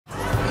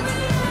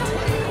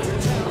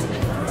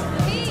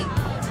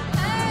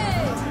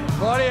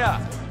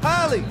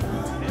Allie!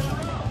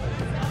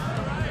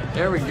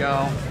 There we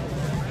go.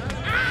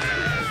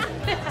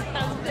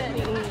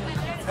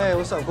 Hey,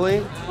 what's up,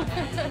 Queen?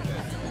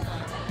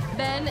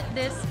 Ben,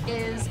 this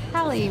is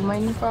Hallie, my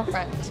new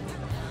girlfriend.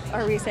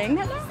 Are we saying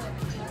that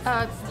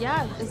now?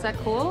 Yeah, is that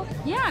cool?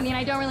 Yeah, I mean,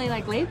 I don't really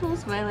like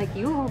labels, but I like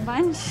you a whole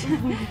bunch.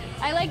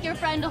 I like your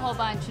friend a whole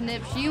bunch, and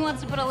if she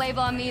wants to put a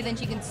label on me, then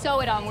she can sew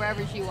it on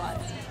wherever she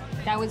wants.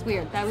 That was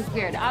weird. That was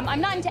weird.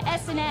 I'm not into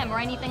S&M or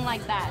anything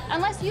like that,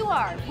 unless you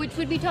are, which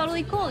would be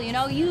totally cool, you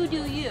know? You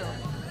do you.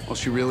 Well,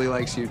 she really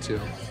likes you too.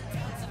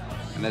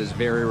 And that is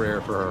very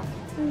rare for her.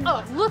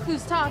 Oh, look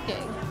who's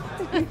talking.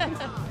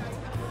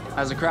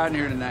 How's the crowd in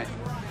here tonight?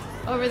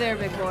 Over there,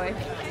 big boy.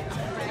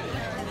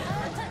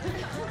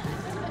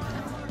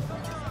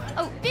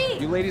 Oh, Pete!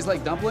 You ladies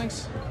like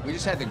dumplings? We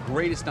just had the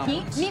greatest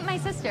dumplings. Pete, meet my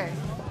sister.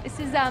 This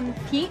is,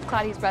 Pete,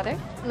 Claudia's brother.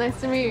 Nice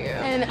to meet you.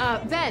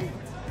 And, Ben.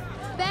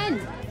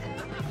 Ben!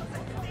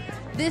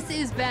 This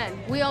is Ben.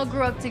 We all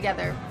grew up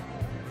together.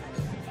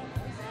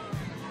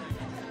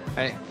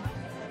 Hey.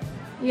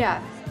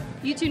 Yeah.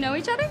 You two know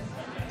each other?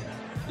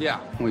 Yeah,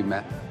 we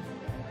met.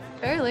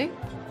 Barely.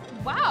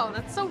 Wow,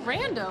 that's so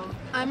random.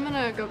 I'm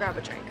gonna go grab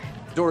a drink.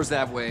 Door's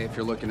that way if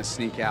you're looking to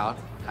sneak out.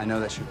 I know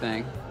that's your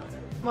thing.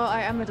 Well,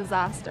 I am a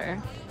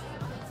disaster.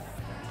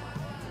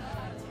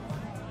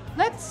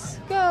 Let's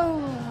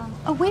go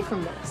away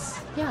from this.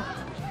 Yeah.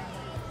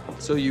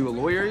 So you a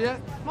lawyer yet?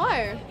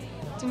 Why?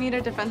 Do you need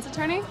a defense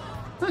attorney?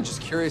 I'm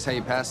just curious how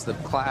you passed the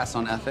class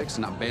on ethics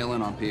and not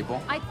bailing on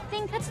people. I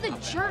think that's the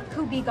jerk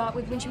who B got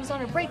with when she was on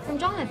her break from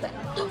Jonathan.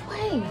 No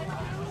way.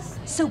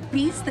 So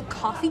B's the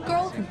coffee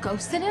girl who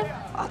ghosted him?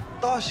 I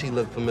thought she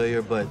looked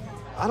familiar, but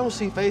I don't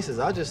see faces,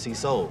 I just see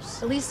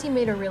souls. At least he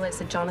made her realize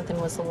that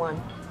Jonathan was the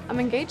one. I'm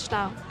engaged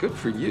now. Good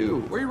for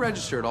you. Where are you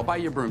registered? I'll buy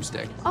you a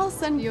broomstick. I'll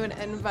send you an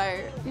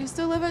invite. You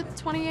still live at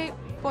 28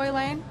 Boy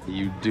Lane?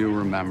 You do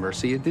remember.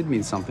 See, it did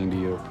mean something to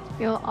you.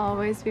 You'll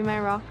always be my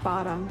rock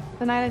bottom.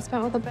 The night I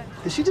spent with a Ben.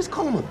 Did she just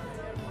call him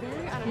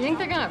a... You think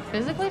they're gonna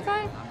physically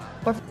fight?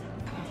 Or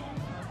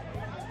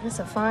it's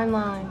a fine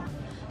line.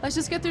 Let's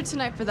just get through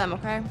tonight for them,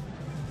 okay?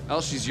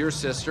 Well, she's your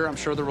sister. I'm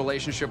sure the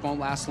relationship won't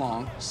last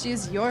long.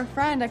 She's your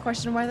friend. I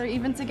question why they're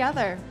even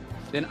together.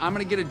 Then I'm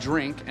gonna get a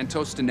drink and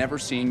toast to never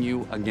seeing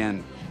you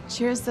again.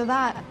 Cheers to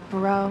that,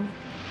 bro.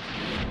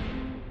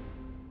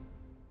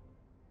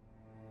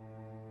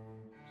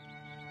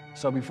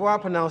 So before I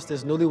pronounce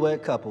this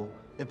newlywed couple,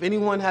 if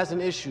anyone has an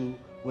issue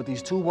with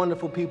these two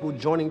wonderful people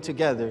joining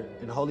together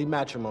in holy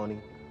matrimony,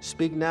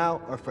 speak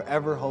now or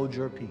forever hold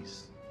your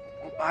peace.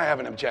 I have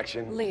an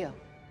objection. Leo,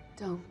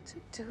 don't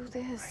do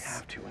this. I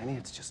have to, Annie.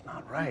 It's just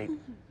not right.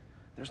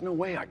 There's no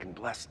way I can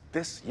bless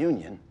this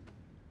union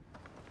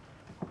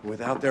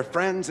without their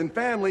friends and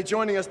family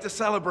joining us to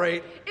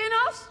celebrate. In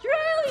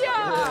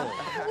Australia!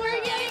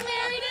 We're getting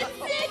married in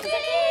Sydney!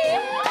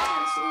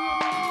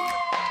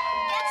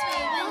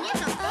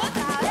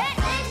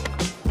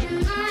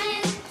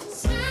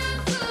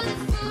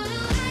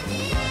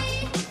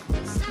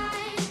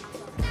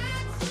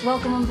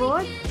 Welcome on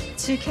board.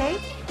 2K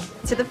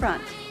to the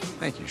front.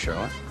 Thank you,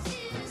 Charlotte.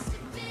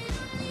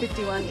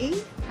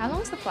 51E, How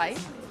long's the flight?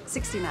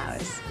 16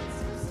 hours.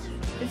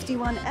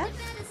 51F,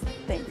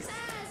 thanks.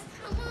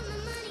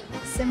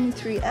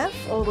 73F,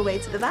 all the way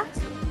to the back.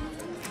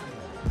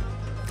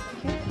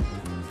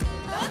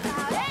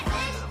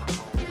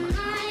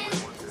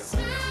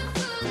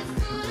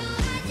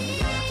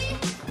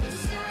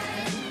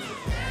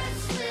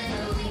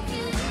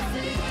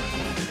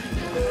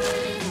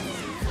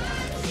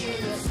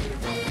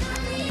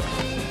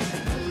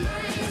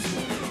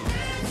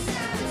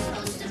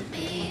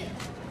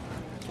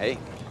 Hey.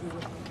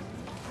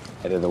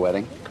 Headed to the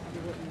wedding?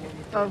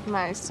 Of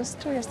my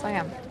sister? Yes, I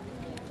am.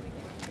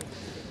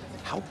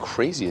 How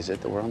crazy is it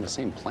that we're on the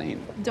same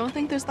plane? Don't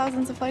think there's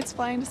thousands of flights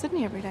flying to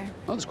Sydney every day.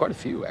 Well, there's quite a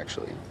few,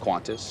 actually.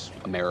 Qantas,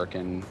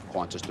 American,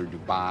 Qantas through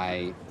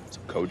Dubai,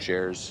 some code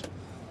shares.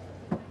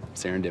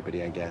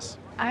 Serendipity, I guess.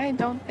 I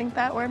don't think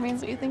that word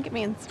means what you think it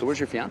means. So where's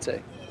your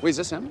fiance? Wait, is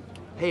this him?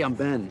 Hey, I'm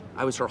Ben.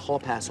 I was her hall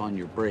pass on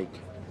your break.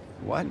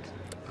 What?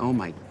 Oh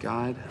my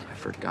God, I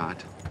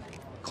forgot.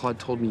 Claude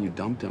told me you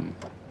dumped him.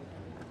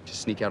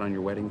 Just sneak out on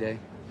your wedding day?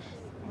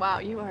 Wow,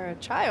 you are a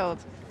child.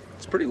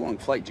 It's a pretty long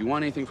flight. Do you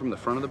want anything from the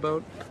front of the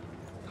boat?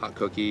 Hot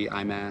cookie,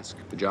 eye mask,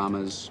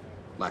 pajamas,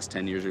 last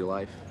 10 years of your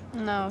life?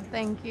 No,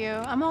 thank you.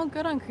 I'm all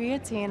good on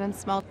creatine and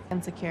smell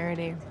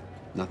insecurity.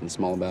 Nothing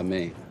small about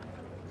me.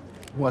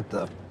 What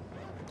the?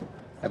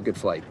 Have a good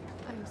flight.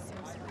 I'm so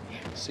sorry.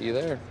 See you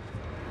there.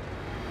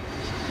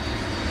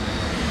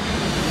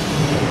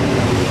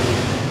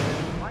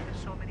 Why do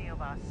so many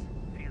of us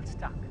feel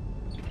stuck?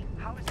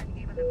 How is it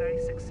even the very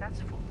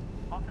successful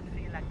often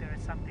feel like there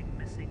is something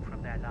missing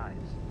from their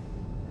lives?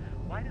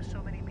 Why do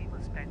so many people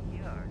spend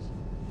years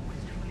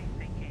wistfully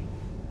thinking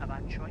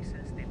about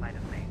choices they might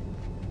have made?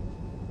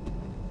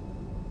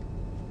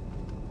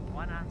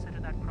 One answer to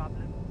that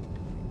problem?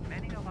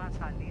 Many of us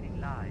are leading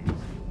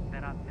lives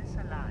that are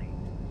misaligned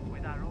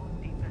with our own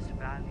deepest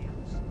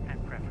values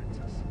and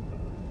preferences.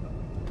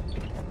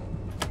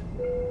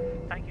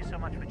 Thank you so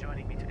much for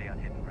joining me today on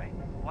Hidden Brain.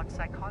 what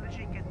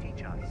psychology can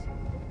teach us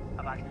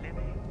about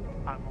living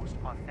our most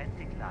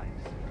authentic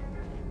lives.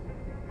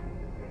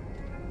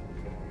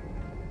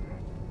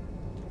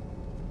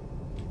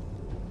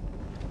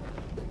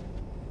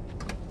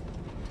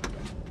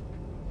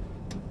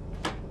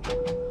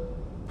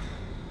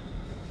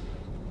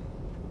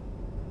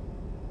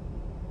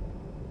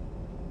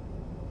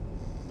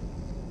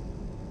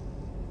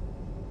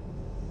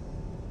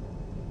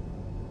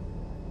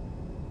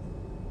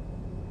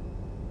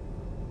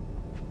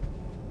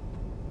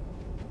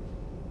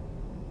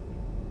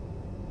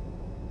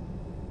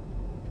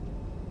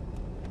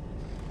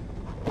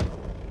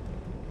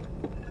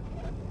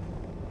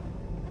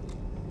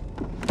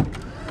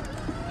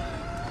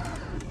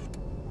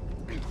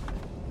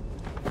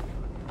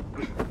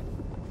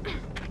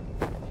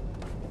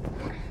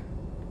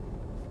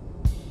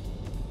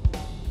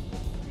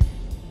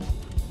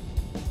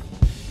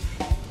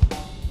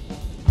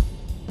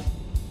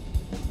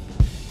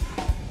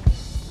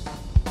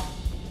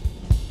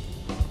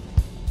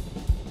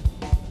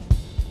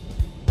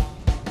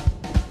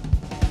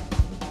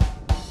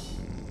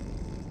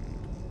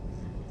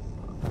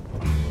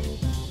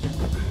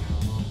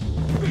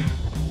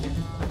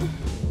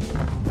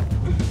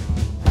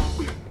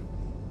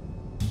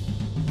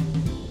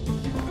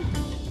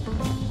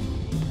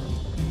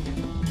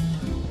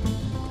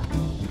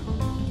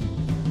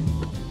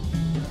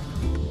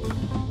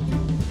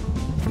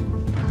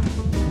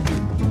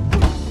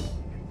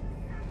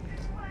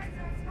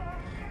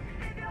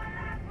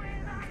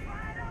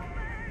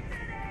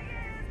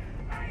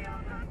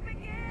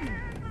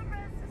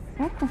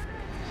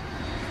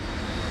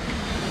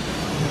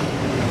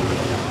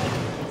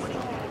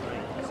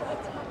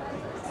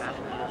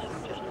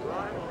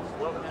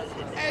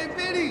 Hey,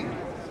 Vinny!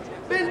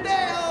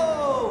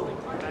 Bendeo!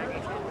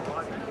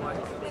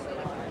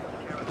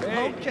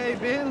 Hey. Okay,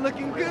 Ben,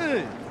 looking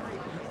good.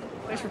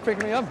 Thanks for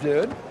picking me up,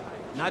 dude.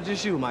 Not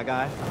just you, my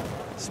guy.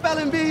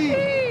 Spelling bee!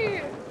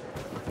 Hey!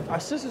 Our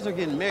sisters are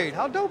getting married.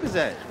 How dope is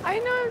that? I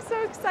know, I'm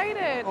so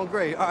excited. Oh,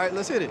 great. All right,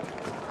 let's hit it.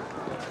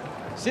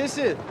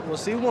 Sit. We'll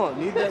see one.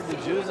 Need that the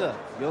Jews up.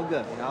 Yo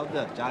good. Y'all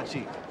good. Ja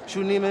chi.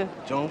 Shu Niman,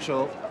 Jong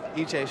Shou,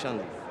 Iche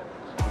Shunli.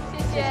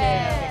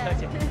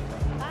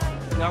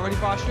 Y'all ready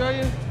for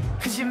Australia?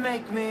 Cause you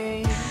make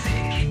me,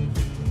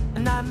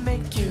 and I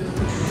make you.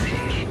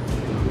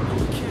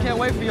 Can't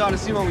wait for y'all to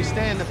see where we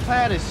stand. The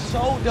plaid is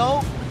so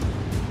dope.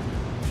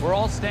 We're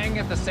all staying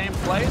at the same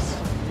place?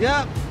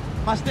 Yep,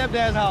 my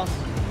stepdad's house.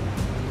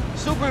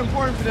 Super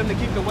important for them to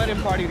keep the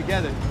wedding party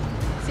together.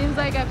 Seems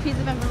like a piece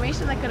of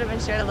information that could have been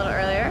shared a little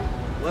earlier.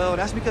 Well,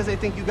 that's because they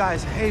think you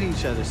guys hate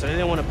each other, so they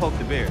didn't want to poke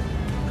the bear.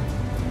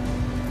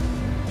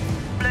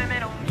 Blame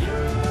it on you.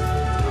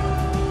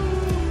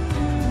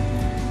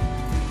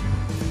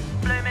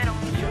 Blame it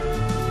on you.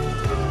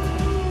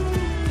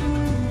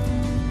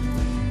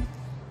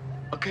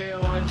 Okay,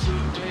 1, 2, 3.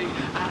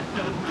 I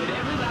know that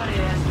everybody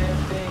has their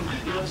thing.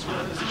 Yours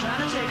was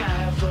trying to take a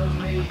half of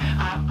me.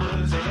 I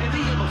was ahead of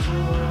you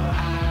before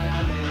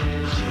I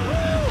met you.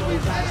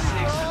 3, 5,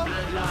 6,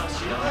 blood loss.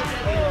 You know how to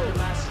get under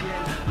my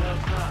skin.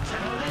 Love thoughts. I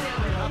know that it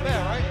went Not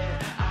bad, right?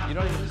 You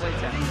don't even play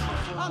tennis.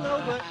 I know,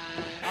 but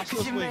I'll still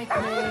you swing. make me,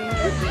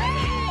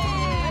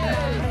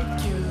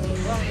 make you.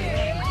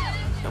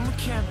 And we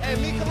can't Hey,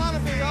 me come on a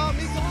bit, y'all.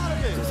 Me come on a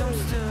bit. cause I'm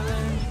still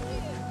in.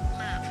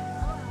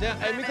 Yeah,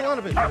 hey, me come on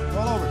a bit.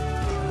 Roll over.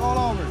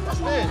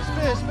 Spin.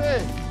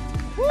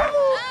 Woo!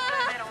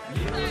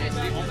 He's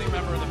the only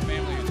member of the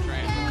family who's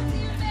trans.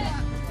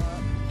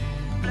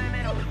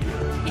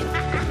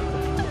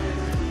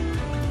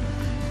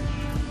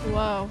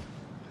 Whoa.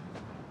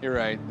 You're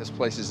right. This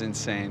place is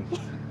insane.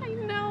 I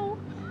know.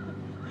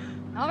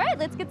 All right,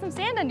 let's get some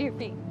sand under your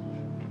feet.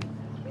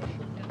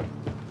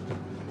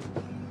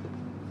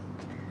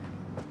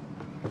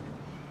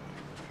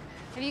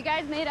 Have you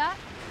guys made up?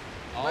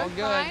 All We're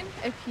good. fine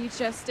if he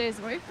just stays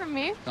away from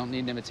me. Don't need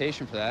an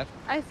invitation for that.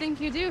 I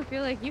think you do.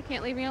 Feel like you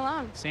can't leave me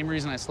alone. Same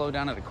reason I slowed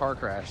down at a car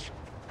crash.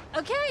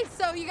 Okay,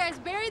 so you guys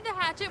buried the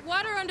hatchet,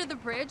 water under the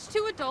bridge,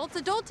 2 adults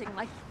adulting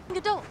like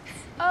adults.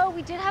 Oh,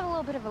 we did have a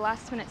little bit of a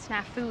last-minute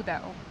snafu,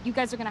 though. You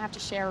guys are gonna have to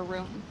share a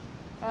room.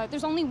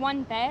 There's only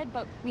one bed,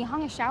 but we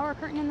hung a shower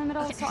curtain in the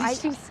middle, so I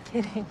was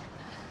kidding.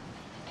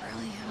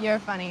 You're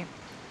funny.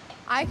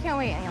 I can't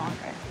wait any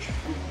longer.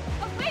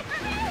 Oh, wait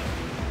for me!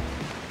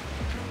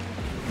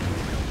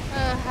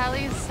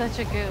 Hallie's such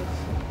a goof.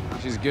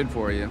 She's good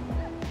for you.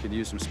 Could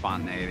use some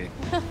spontaneity.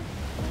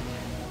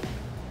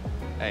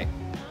 Hey,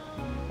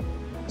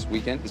 this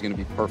weekend is gonna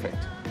be perfect.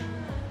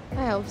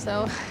 I hope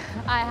so.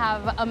 I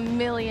have a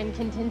million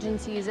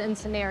contingencies and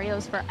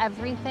scenarios for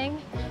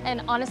everything.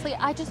 And honestly,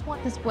 I just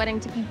want this wedding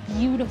to be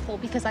beautiful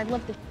because I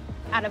love the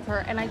out of her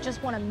and I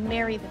just want to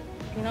marry them.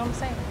 You know what I'm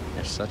saying?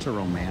 You're such a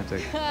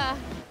romantic.